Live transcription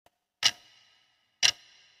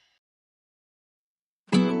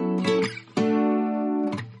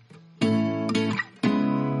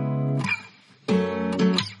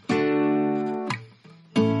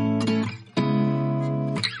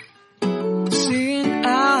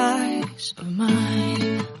eyes of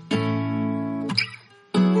mine.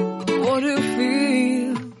 What do you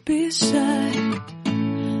feel beside?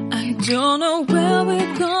 I don't know where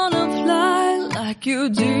we're gonna fly like you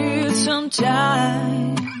did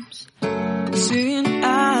sometimes. Seeing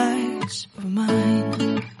eyes of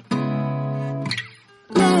mine.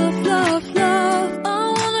 Love, love, love,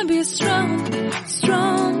 I wanna be strong,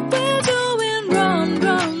 strong. We're doing wrong,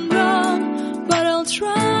 wrong, wrong, but I'll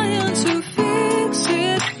try to fix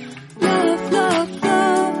it. Love, love,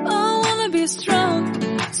 love, I wanna be strong,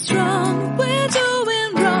 strong. We're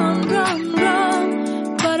doing wrong, wrong,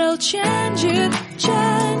 wrong, but I'll change it,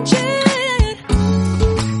 change it.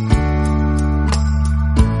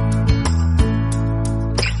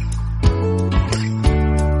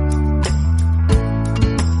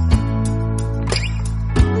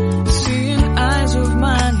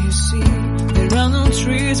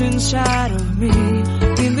 Trees inside of me.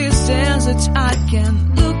 In this desert I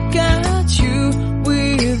can look at you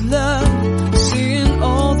with love. Seeing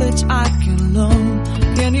all that I can learn.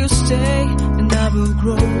 Can you stay and I will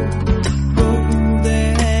grow? Grow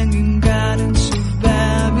the hanging gardens of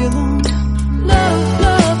Babylon. Love,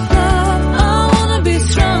 love, love, I wanna be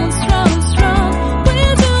strong, strong, strong.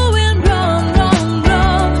 We're doing wrong, wrong,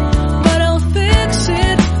 wrong, but I'll fix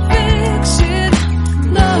it, fix it.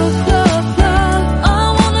 Love, love,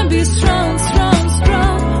 strong, strong,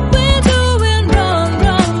 strong. We're doing wrong,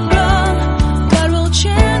 wrong, wrong, but we'll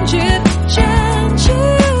change it, change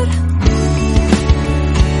it.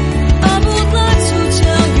 I would like to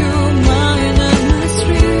tell you mine and my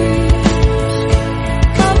streets.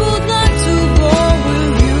 I would like to go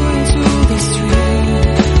with you into the street.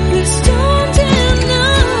 Please don't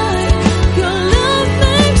deny your love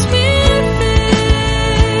makes me feel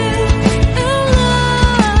alive.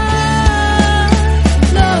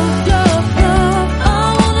 Love, love, love, I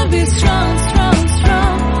wanna be strong, strong,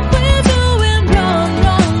 strong. We're doing wrong,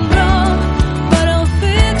 wrong, wrong, but I'll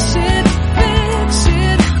fix it, fix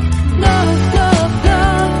it. Love, love,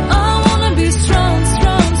 love, I wanna be strong,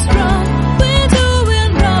 strong, strong. We're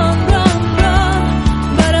doing wrong, wrong, wrong,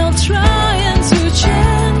 but I'll try to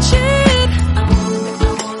change it.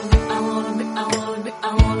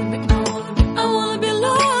 I wanna be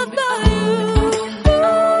loved by you.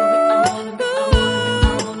 Loved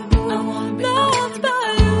by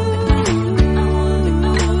you.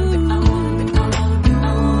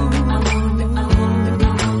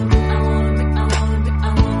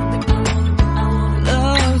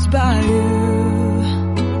 Loved by you.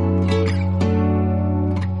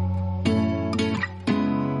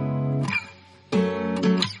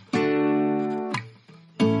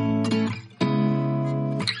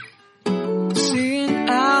 Seeing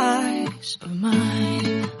eyes of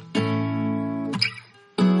mine.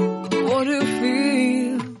 What do you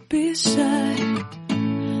feel beside?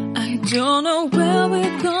 I don't know where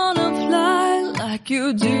we're gonna fly like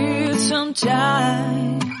you did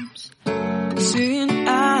sometimes. Seeing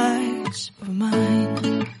eyes of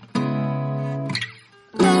mine.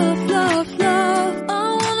 Love, love, love,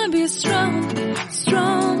 I wanna be strong,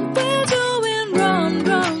 strong. We're doing wrong,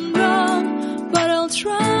 wrong, wrong, but I'll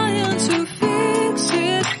try to fix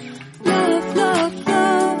it. Love, love,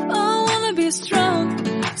 love, I wanna be strong,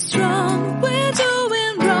 strong. We're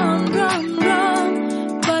doing wrong, wrong,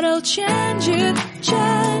 wrong, but I'll change it,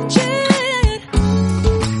 change it.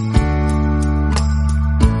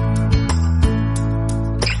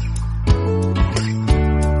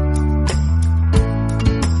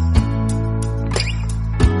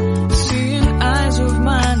 Seeing eyes of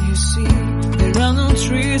mine, you see, there are no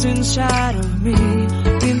trees inside of me.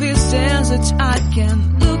 In this desert I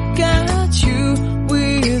can look at you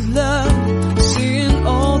with love. Seeing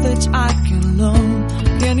all that I can learn.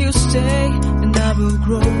 Can you stay and I will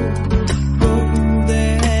grow? Grow the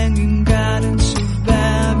hanging gardens of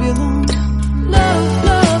Babylon. Love,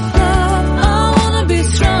 love, love, I wanna be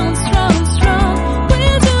strong, strong, strong.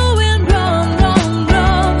 We're doing wrong, wrong,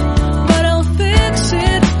 wrong, but I'll fix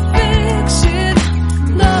it, fix it.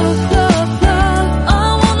 Love, love, love, I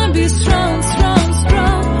wanna be strong, strong,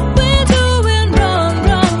 strong. We're doing wrong,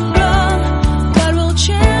 wrong, wrong, but we'll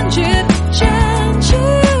change it, change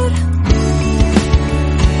it.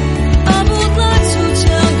 I would like to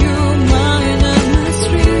tell you my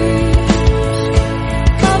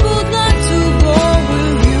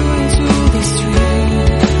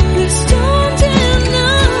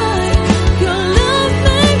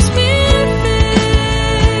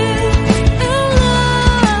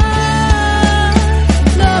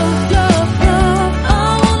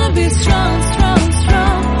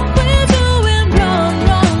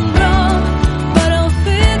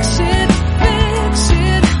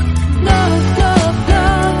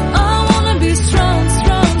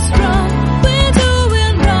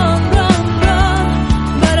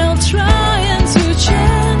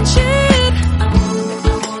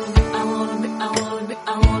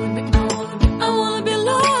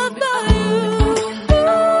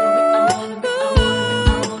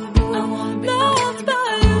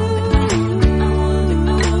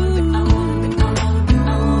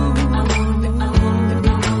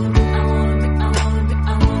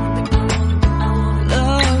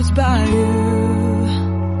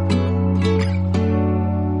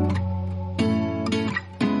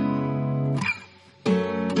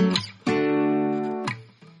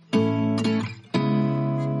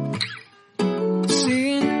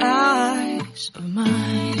eyes of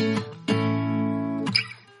mine.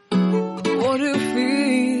 What do you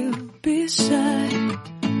feel beside?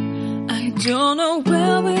 I don't know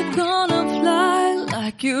where we're gonna fly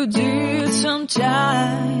like you did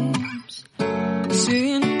sometimes.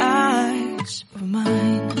 Seeing eyes of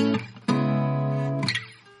mine.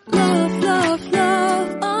 Love, love,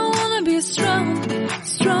 love, I wanna be strong,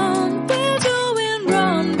 strong. We're doing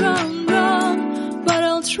wrong, wrong, wrong, but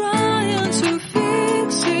I'll try to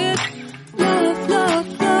fix it. Love,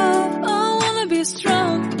 love, love, I wanna be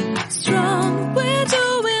strong, strong. We're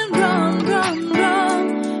doing wrong, wrong,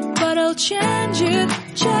 wrong, but I'll change it,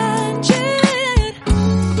 change it.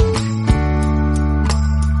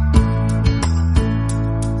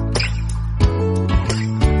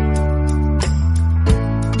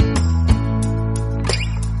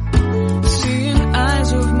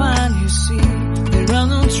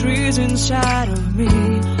 Trees inside of me.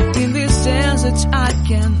 In this desert I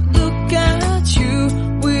can look at you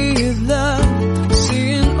with love.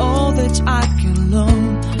 Seeing all that I can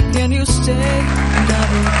learn. Can you stay?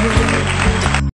 Never go.